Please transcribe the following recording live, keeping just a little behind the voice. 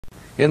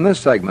In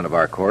this segment of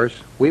our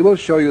course, we will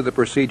show you the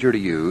procedure to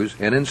use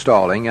in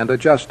installing and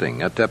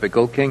adjusting a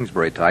typical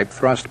Kingsbury type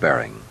thrust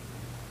bearing.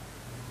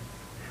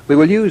 We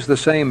will use the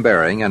same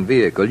bearing and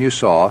vehicle you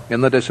saw in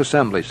the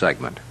disassembly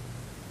segment.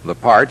 The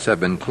parts have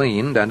been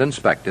cleaned and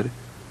inspected,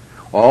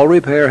 all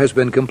repair has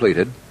been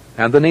completed,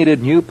 and the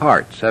needed new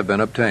parts have been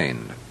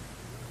obtained.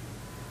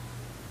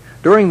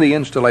 During the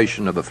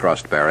installation of the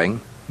thrust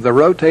bearing, the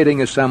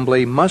rotating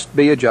assembly must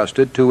be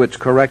adjusted to its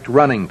correct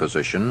running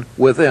position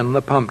within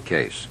the pump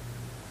case.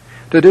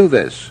 To do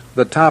this,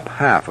 the top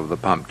half of the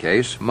pump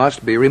case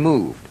must be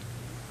removed.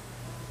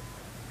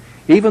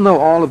 Even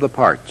though all of the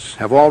parts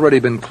have already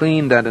been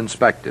cleaned and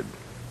inspected,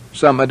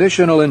 some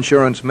additional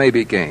insurance may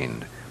be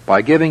gained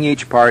by giving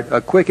each part a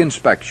quick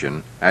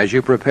inspection as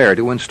you prepare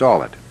to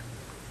install it.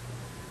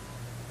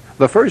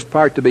 The first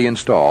part to be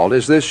installed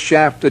is this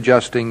shaft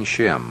adjusting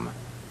shim.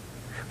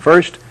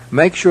 First,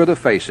 make sure the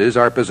faces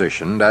are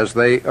positioned as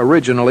they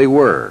originally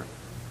were.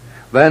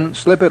 Then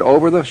slip it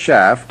over the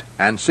shaft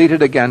and seat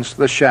it against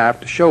the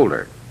shaft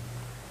shoulder.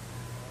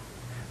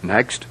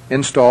 Next,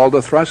 install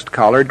the thrust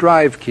collar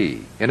drive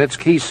key in its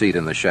key seat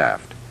in the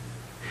shaft.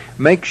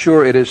 Make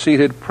sure it is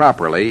seated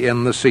properly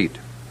in the seat.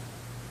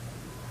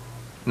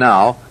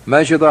 Now,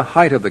 measure the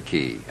height of the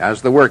key,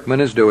 as the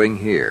workman is doing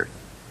here.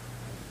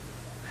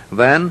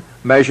 Then,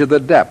 measure the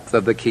depth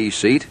of the key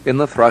seat in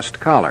the thrust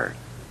collar.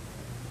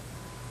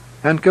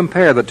 And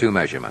compare the two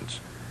measurements.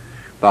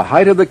 The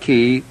height of the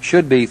key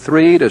should be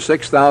 3 to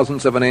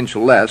 6/1000ths of an inch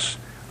less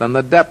than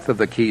the depth of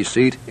the key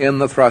seat in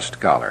the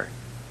thrust collar.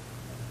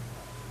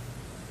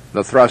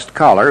 The thrust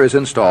collar is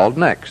installed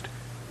next.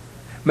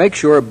 Make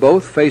sure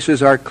both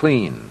faces are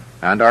clean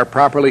and are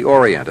properly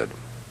oriented.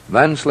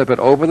 Then slip it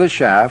over the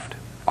shaft,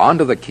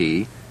 onto the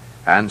key,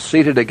 and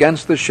seat it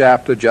against the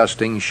shaft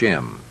adjusting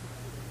shim.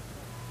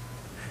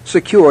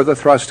 Secure the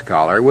thrust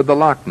collar with the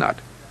lock nut.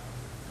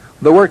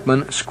 The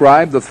workman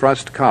scribed the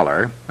thrust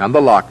collar and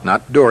the lock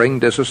nut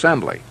during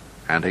disassembly,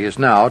 and he is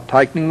now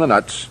tightening the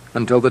nuts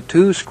until the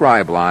two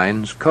scribe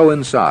lines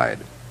coincide.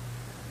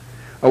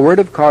 A word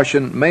of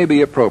caution may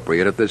be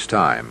appropriate at this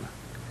time.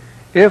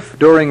 If,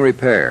 during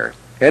repair,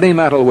 any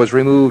metal was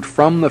removed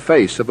from the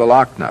face of the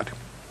lock nut,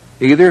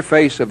 either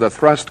face of the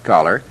thrust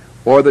collar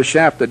or the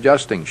shaft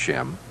adjusting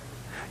shim,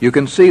 you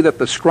can see that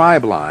the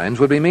scribe lines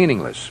would be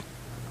meaningless.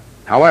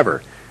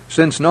 However,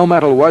 since no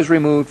metal was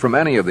removed from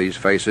any of these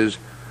faces,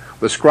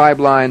 the scribe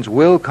lines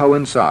will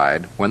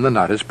coincide when the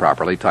nut is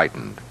properly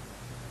tightened.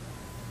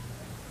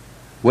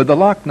 With the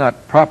lock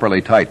nut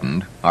properly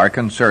tightened, our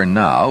concern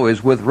now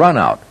is with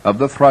runout of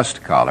the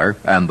thrust collar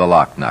and the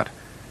lock nut.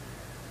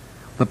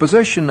 The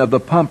position of the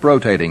pump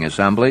rotating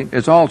assembly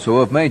is also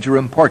of major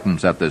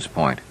importance at this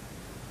point.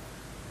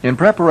 In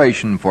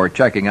preparation for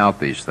checking out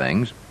these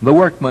things, the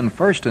workman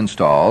first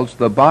installs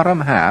the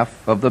bottom half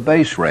of the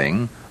base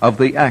ring of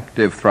the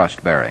active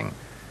thrust bearing,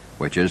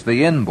 which is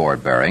the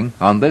inboard bearing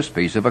on this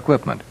piece of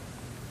equipment.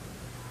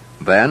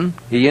 Then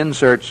he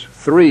inserts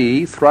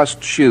 3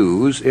 thrust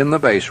shoes in the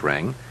base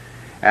ring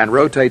and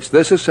rotates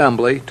this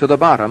assembly to the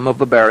bottom of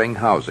the bearing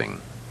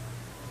housing.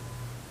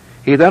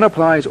 He then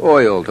applies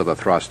oil to the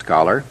thrust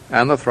collar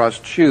and the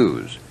thrust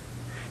shoes.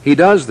 He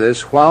does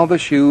this while the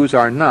shoes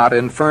are not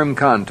in firm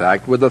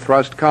contact with the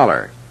thrust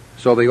collar,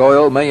 so the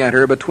oil may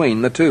enter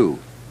between the two.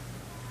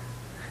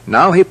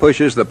 Now he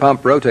pushes the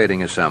pump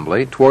rotating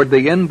assembly toward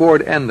the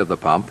inboard end of the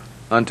pump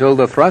until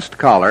the thrust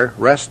collar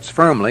rests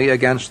firmly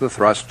against the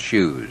thrust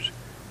shoes.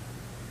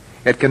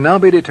 It can now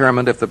be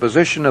determined if the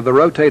position of the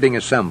rotating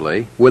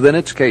assembly within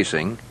its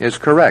casing is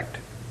correct.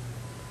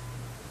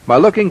 By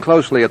looking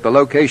closely at the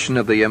location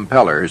of the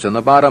impellers in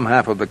the bottom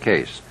half of the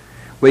case,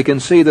 we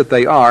can see that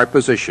they are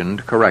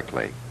positioned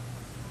correctly.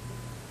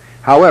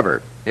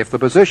 However, if the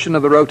position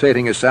of the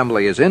rotating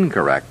assembly is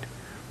incorrect,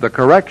 the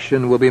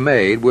correction will be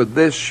made with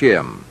this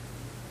shim.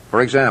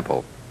 For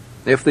example,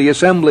 if the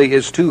assembly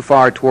is too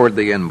far toward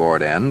the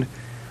inboard end,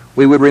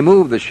 we would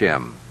remove the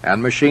shim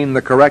and machine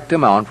the correct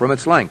amount from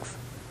its length.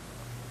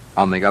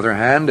 On the other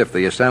hand, if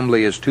the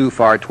assembly is too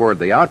far toward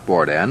the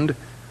outboard end,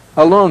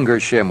 a longer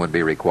shim would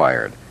be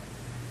required.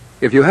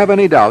 If you have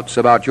any doubts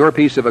about your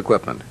piece of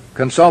equipment,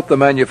 consult the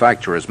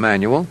manufacturer's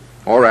manual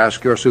or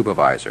ask your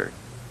supervisor.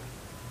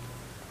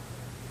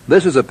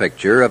 This is a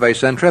picture of a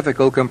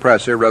centrifugal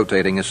compressor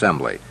rotating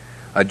assembly,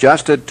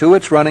 adjusted to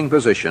its running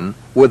position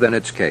within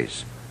its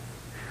case.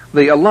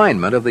 The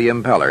alignment of the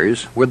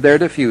impellers with their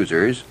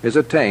diffusers is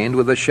attained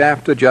with the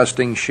shaft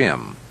adjusting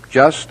shim,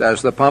 just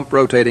as the pump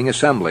rotating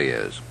assembly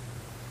is.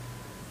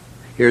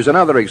 Here's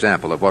another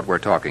example of what we're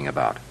talking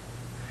about.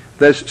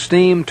 This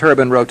steam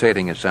turbine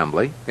rotating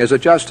assembly is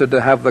adjusted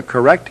to have the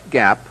correct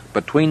gap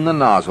between the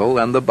nozzle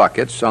and the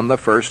buckets on the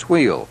first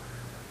wheel,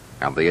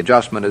 and the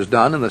adjustment is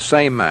done in the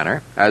same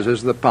manner as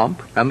is the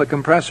pump and the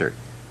compressor.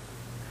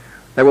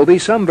 There will be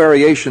some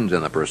variations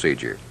in the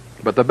procedure,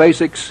 but the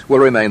basics will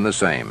remain the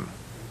same.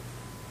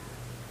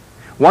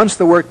 Once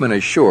the workman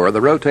is sure the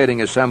rotating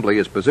assembly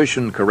is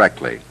positioned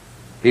correctly,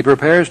 he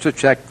prepares to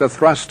check the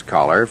thrust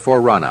collar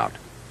for runout.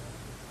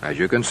 As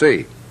you can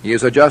see, he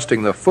is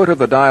adjusting the foot of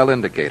the dial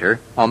indicator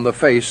on the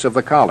face of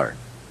the collar.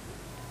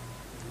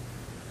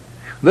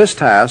 This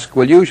task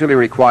will usually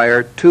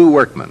require 2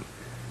 workmen.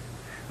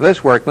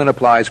 This workman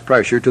applies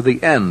pressure to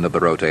the end of the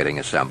rotating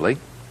assembly,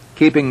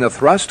 keeping the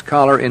thrust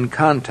collar in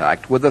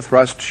contact with the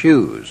thrust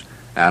shoes,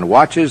 and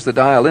watches the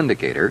dial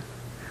indicator,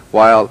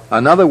 while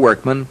another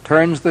workman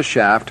turns the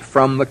shaft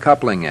from the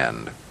coupling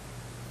end.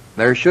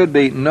 There should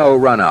be no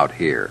run-out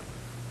here.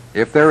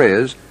 If there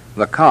is,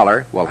 the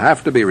collar will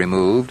have to be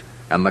removed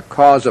and the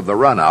cause of the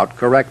run-out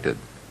corrected.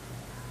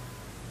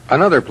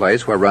 Another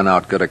place where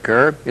run-out could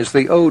occur is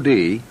the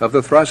OD of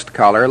the thrust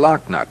collar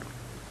lock nut.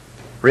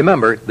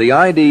 Remember, the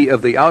ID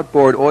of the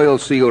outboard oil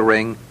seal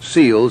ring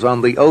seals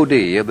on the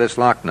OD of this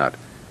lock nut,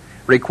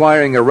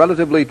 requiring a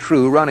relatively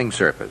true running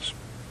surface.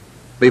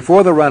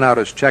 Before the run-out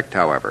is checked,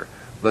 however,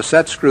 the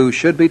set screw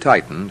should be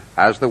tightened,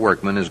 as the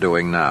workman is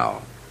doing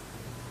now.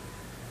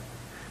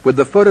 With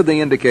the foot of the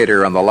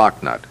indicator on the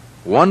lock nut,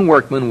 one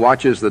workman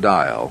watches the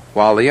dial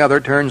while the other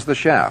turns the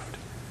shaft.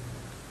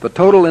 The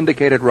total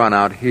indicated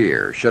run-out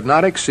here should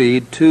not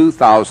exceed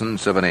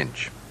 0.02 of an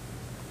inch.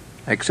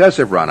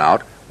 Excessive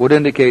run-out would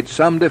indicate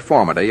some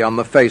deformity on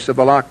the face of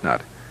the lock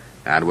nut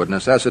and would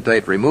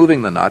necessitate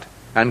removing the nut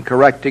and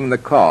correcting the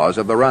cause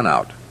of the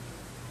run-out.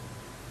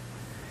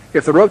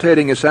 If the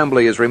rotating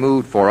assembly is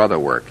removed for other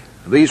work,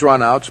 these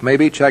run-outs may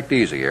be checked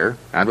easier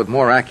and with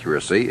more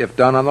accuracy if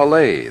done on the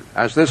lathe,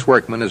 as this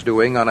workman is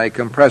doing on a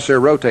compressor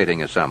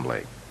rotating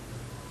assembly.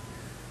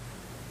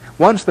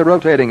 Once the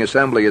rotating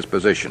assembly is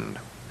positioned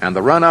and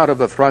the run-out of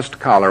the thrust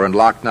collar and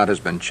lock nut has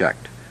been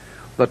checked,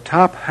 the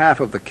top half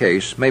of the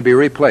case may be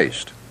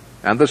replaced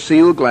and the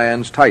seal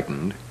glands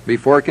tightened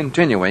before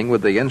continuing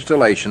with the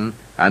installation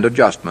and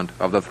adjustment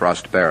of the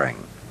thrust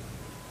bearing.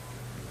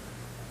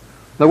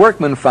 The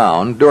workman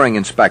found during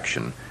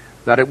inspection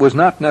that it was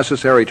not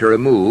necessary to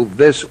remove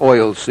this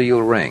oil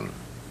seal ring.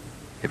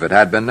 If it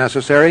had been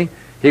necessary,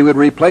 he would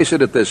replace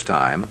it at this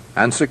time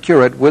and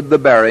secure it with the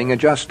bearing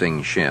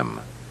adjusting shim.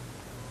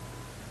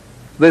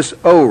 This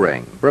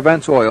O-ring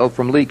prevents oil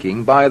from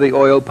leaking by the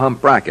oil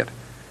pump bracket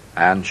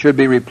and should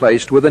be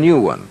replaced with a new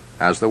one,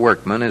 as the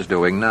workman is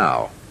doing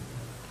now.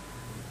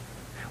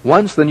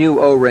 Once the new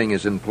O-ring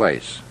is in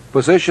place,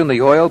 position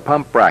the oil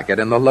pump bracket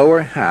in the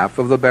lower half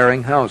of the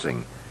bearing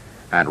housing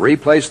and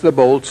replace the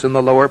bolts in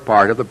the lower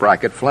part of the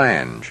bracket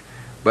flange,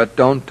 but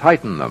don't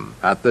tighten them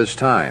at this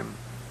time.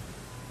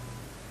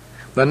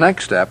 The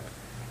next step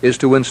is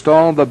to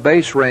install the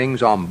base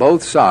rings on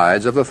both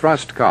sides of the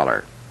thrust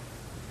collar.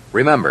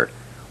 Remember,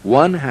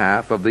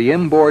 1/2 of the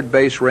inboard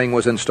base ring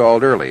was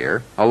installed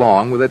earlier,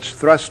 along with its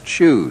thrust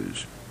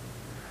shoes.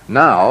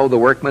 Now the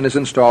workman is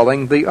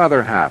installing the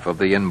other half of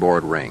the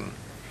inboard ring,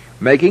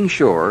 making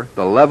sure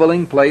the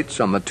leveling plates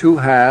on the 2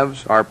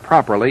 halves are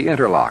properly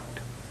interlocked.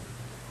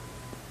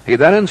 He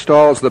then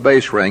installs the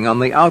base ring on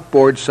the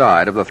outboard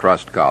side of the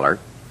thrust collar,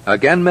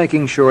 again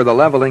making sure the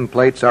leveling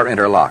plates are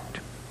interlocked.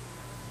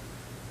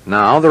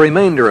 Now the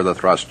remainder of the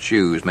thrust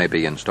shoes may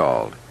be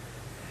installed.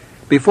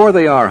 Before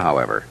they are,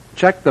 however,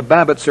 check the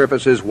babbitt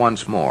surfaces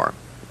once more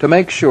to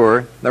make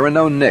sure there are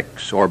no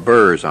nicks or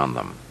burrs on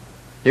them.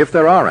 If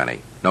there are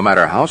any, no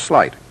matter how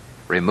slight,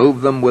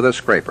 remove them with a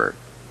scraper.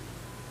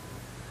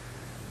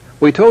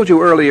 We told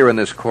you earlier in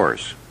this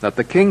course that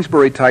the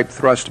Kingsbury type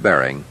thrust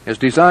bearing is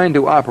designed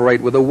to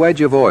operate with a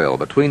wedge of oil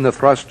between the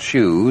thrust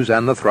shoes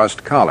and the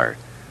thrust collar,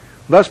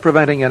 thus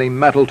preventing any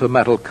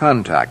metal-to-metal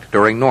contact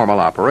during normal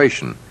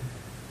operation.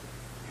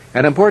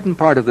 An important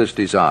part of this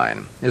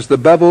design is the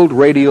beveled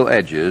radial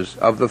edges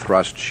of the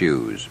thrust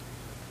shoes.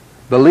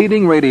 The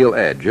leading radial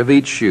edge of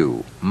each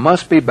shoe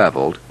must be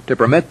beveled to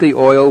permit the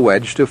oil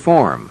wedge to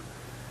form.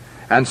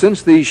 And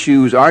since these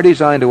shoes are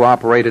designed to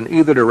operate in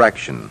either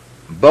direction,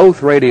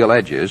 both radial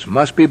edges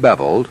must be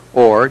beveled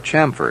or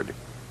chamfered.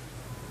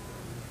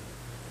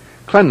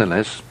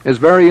 Cleanliness is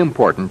very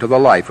important to the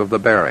life of the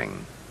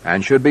bearing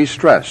and should be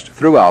stressed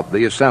throughout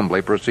the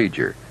assembly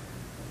procedure.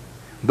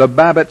 The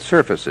babbitt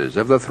surfaces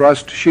of the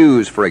thrust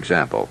shoes, for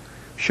example,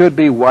 should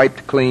be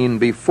wiped clean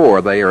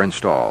before they are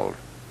installed.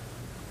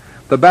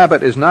 The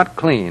babbitt is not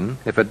clean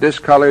if it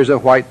discolors a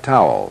white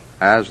towel,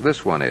 as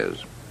this one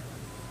is.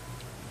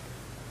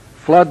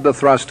 Flood the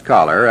thrust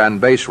collar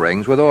and base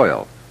rings with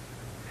oil.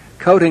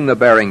 Coating the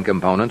bearing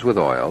components with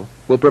oil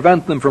will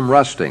prevent them from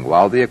rusting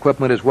while the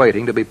equipment is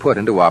waiting to be put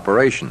into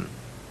operation.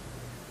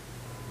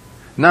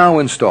 Now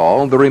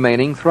install the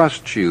remaining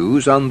thrust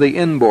shoes on the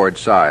inboard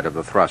side of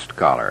the thrust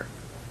collar.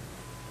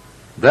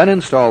 Then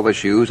install the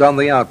shoes on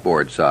the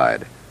outboard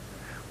side.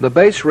 The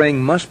base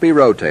ring must be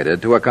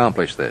rotated to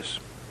accomplish this.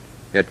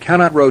 It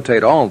cannot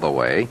rotate all the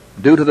way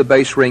due to the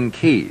base ring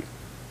key.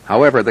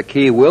 However, the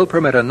key will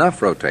permit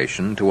enough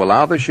rotation to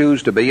allow the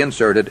shoes to be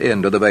inserted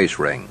into the base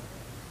ring.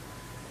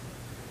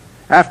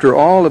 After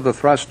all of the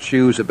thrust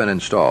shoes have been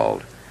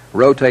installed,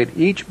 rotate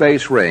each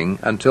base ring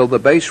until the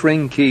base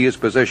ring key is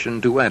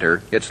positioned to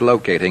enter its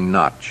locating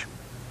notch.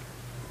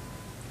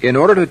 In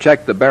order to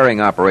check the bearing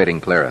operating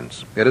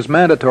clearance, it is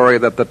mandatory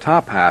that the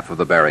top half of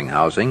the bearing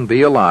housing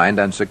be aligned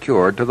and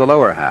secured to the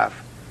lower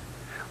half.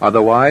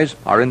 Otherwise,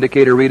 our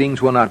indicator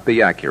readings will not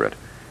be accurate,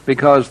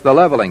 because the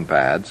leveling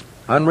pads,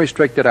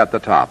 unrestricted at the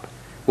top,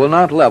 will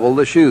not level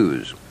the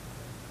shoes.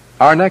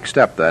 Our next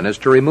step, then, is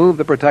to remove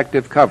the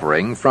protective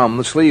covering from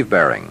the sleeve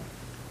bearing.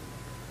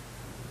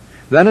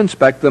 Then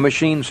inspect the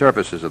machine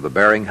surfaces of the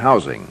bearing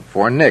housing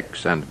for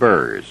nicks and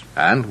burrs,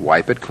 and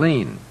wipe it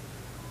clean.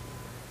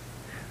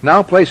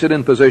 Now place it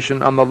in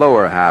position on the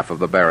lower half of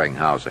the bearing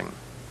housing.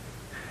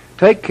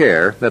 Take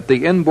care that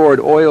the inboard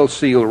oil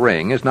seal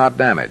ring is not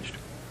damaged,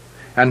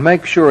 and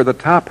make sure the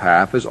top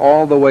half is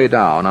all the way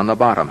down on the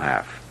bottom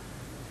half.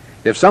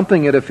 If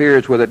something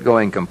interferes with it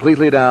going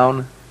completely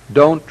down,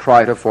 don't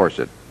try to force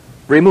it.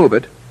 Remove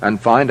it and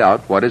find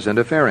out what is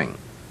interfering.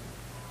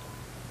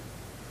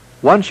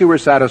 Once you are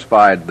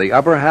satisfied the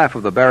upper half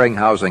of the bearing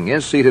housing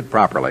is seated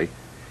properly,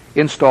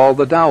 install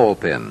the dowel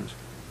pins.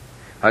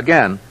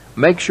 Again,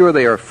 make sure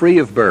they are free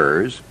of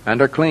burrs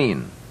and are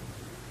clean.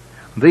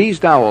 These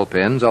dowel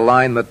pins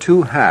align the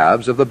two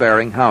halves of the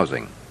bearing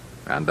housing,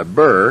 and a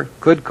burr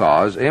could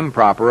cause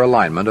improper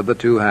alignment of the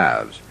two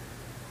halves.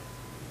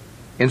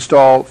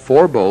 Install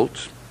 4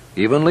 bolts,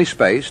 evenly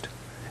spaced,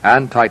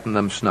 and tighten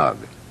them snug.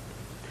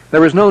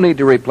 There is no need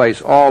to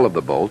replace all of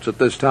the bolts at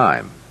this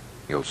time.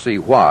 You'll see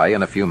why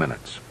in a few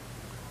minutes.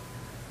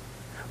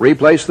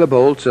 Replace the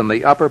bolts in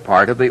the upper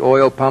part of the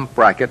oil pump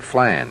bracket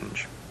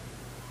flange.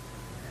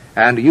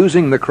 And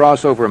using the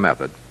crossover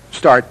method,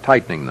 start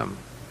tightening them.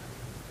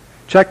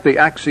 Check the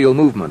axial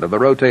movement of the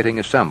rotating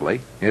assembly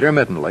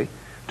intermittently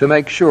to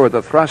make sure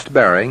the thrust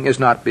bearing is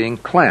not being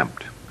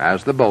clamped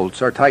as the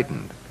bolts are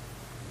tightened.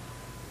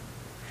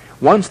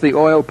 Once the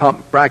oil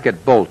pump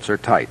bracket bolts are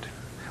tight,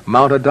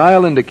 mount a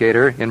dial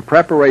indicator in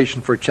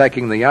preparation for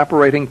checking the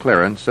operating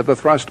clearance of the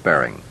thrust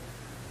bearing.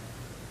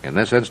 In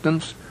this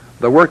instance,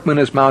 the workman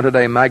has mounted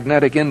a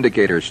magnetic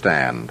indicator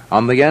stand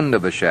on the end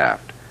of the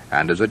shaft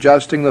and is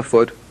adjusting the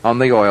foot on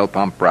the oil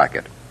pump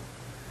bracket.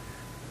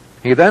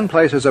 He then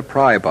places a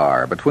pry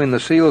bar between the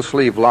seal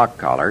sleeve lock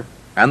collar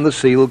and the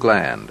seal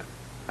gland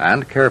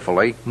and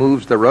carefully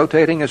moves the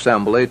rotating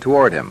assembly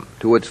toward him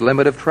to its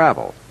limit of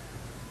travel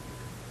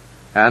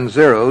and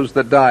zeroes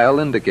the dial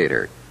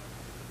indicator.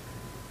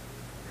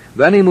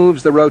 Then he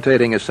moves the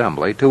rotating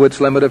assembly to its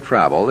limit of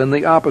travel in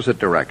the opposite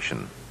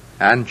direction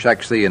and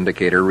checks the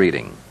indicator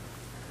reading.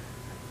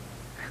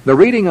 The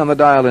reading on the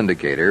dial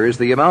indicator is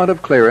the amount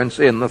of clearance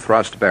in the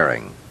thrust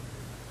bearing.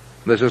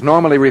 This is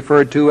normally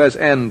referred to as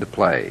end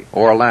play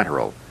or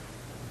lateral.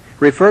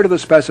 Refer to the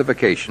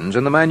specifications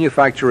in the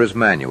manufacturer's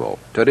manual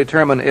to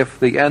determine if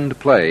the end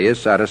play is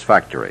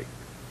satisfactory.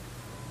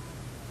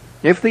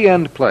 If the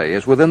end play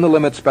is within the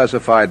limit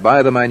specified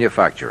by the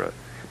manufacturer,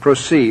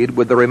 proceed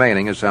with the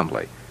remaining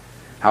assembly.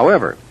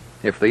 However,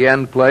 if the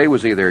end play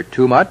was either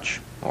too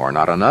much or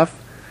not enough,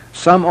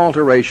 some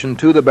alteration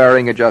to the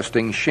bearing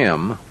adjusting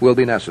shim will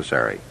be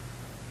necessary.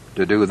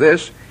 To do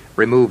this,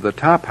 remove the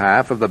top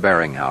half of the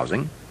bearing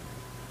housing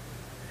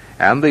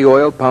and the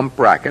oil pump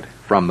bracket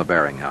from the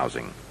bearing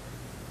housing.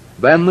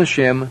 Then the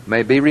shim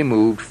may be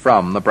removed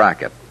from the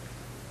bracket.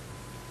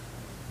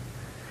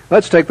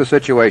 Let's take the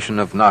situation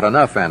of not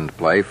enough end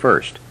play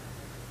first.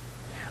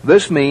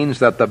 This means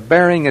that the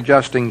bearing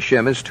adjusting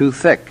shim is too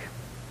thick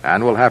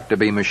and will have to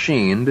be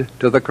machined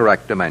to the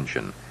correct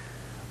dimension.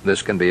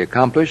 This can be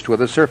accomplished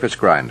with a surface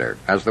grinder,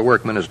 as the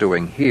workman is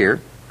doing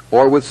here,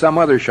 or with some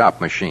other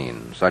shop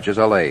machine, such as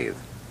a lathe.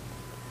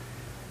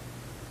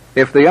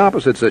 If the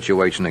opposite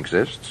situation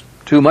exists,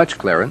 too much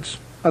clearance,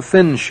 a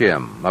thin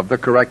shim of the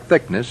correct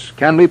thickness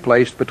can be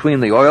placed between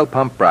the oil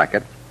pump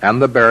bracket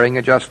and the bearing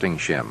adjusting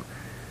shim,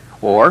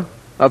 or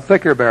a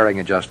thicker bearing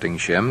adjusting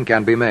shim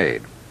can be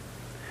made.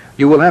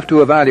 You will have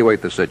to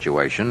evaluate the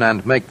situation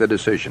and make the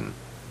decision.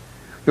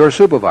 Your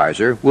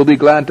supervisor will be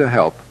glad to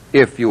help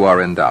if you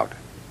are in doubt.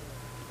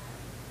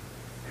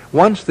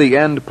 Once the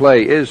end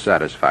play is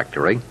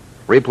satisfactory,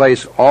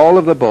 replace all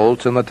of the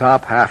bolts in the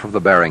top half of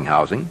the bearing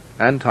housing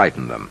and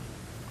tighten them.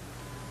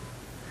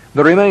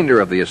 The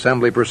remainder of the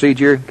assembly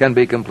procedure can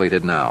be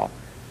completed now.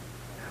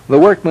 The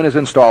workman is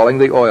installing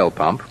the oil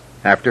pump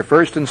after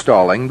first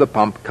installing the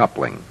pump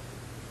coupling.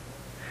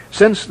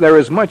 Since there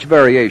is much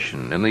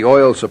variation in the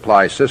oil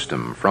supply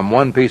system from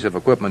one piece of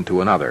equipment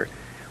to another,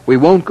 we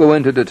won't go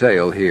into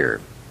detail here.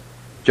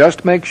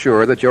 Just make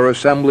sure that your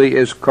assembly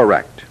is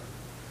correct.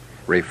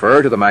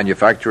 Refer to the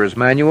manufacturer's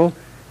manual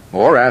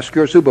or ask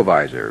your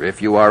supervisor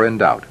if you are in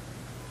doubt.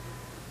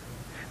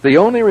 The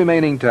only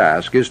remaining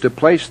task is to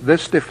place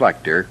this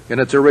deflector in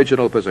its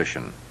original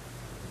position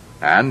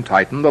and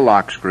tighten the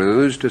lock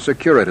screws to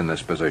secure it in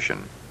this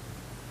position.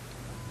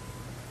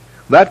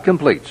 That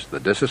completes the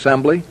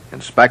disassembly,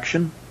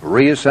 inspection,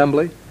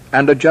 reassembly,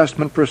 and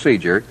adjustment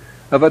procedure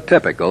of a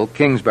typical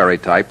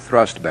Kingsbury-type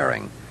thrust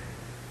bearing.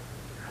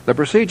 The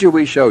procedure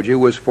we showed you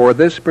was for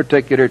this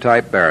particular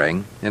type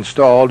bearing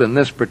installed in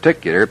this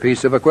particular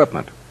piece of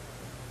equipment.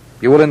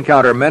 You will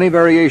encounter many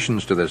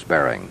variations to this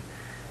bearing,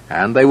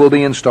 and they will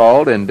be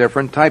installed in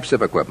different types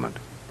of equipment,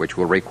 which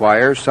will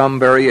require some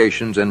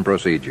variations in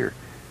procedure.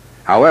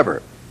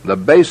 However, the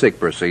basic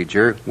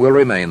procedure will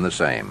remain the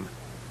same.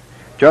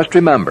 Just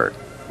remember,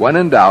 when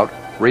in doubt,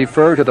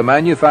 refer to the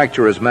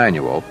manufacturer's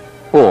manual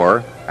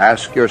or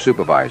ask your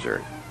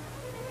supervisor.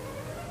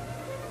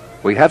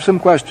 We have some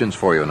questions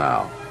for you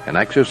now. in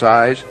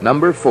exercise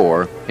number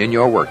 4 in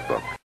your workbook.